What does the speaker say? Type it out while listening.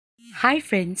Hi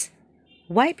friends,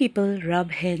 why people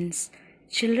rub hands?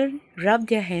 Children rub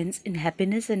their hands in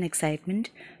happiness and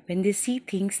excitement when they see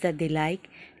things that they like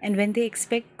and when they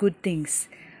expect good things.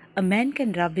 A man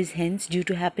can rub his hands due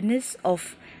to happiness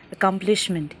of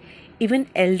accomplishment. Even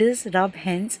elders rub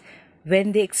hands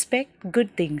when they expect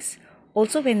good things,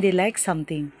 also when they like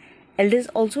something. Elders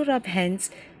also rub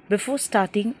hands before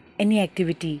starting any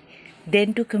activity,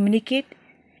 then to communicate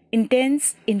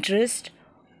intense interest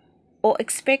or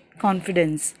expect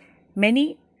confidence.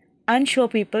 Many unsure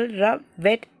people rub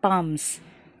wet palms,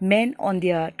 men on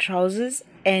their trousers,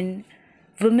 and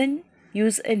women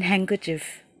use a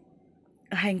handkerchief.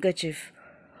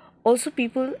 Also,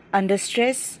 people under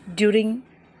stress during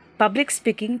public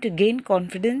speaking to gain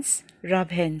confidence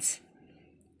rub hands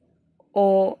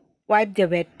or wipe their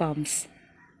wet palms.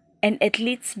 And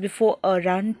athletes before a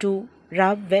run to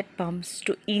rub wet palms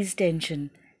to ease tension.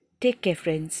 Take care,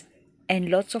 friends, and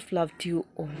lots of love to you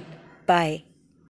all. Bye.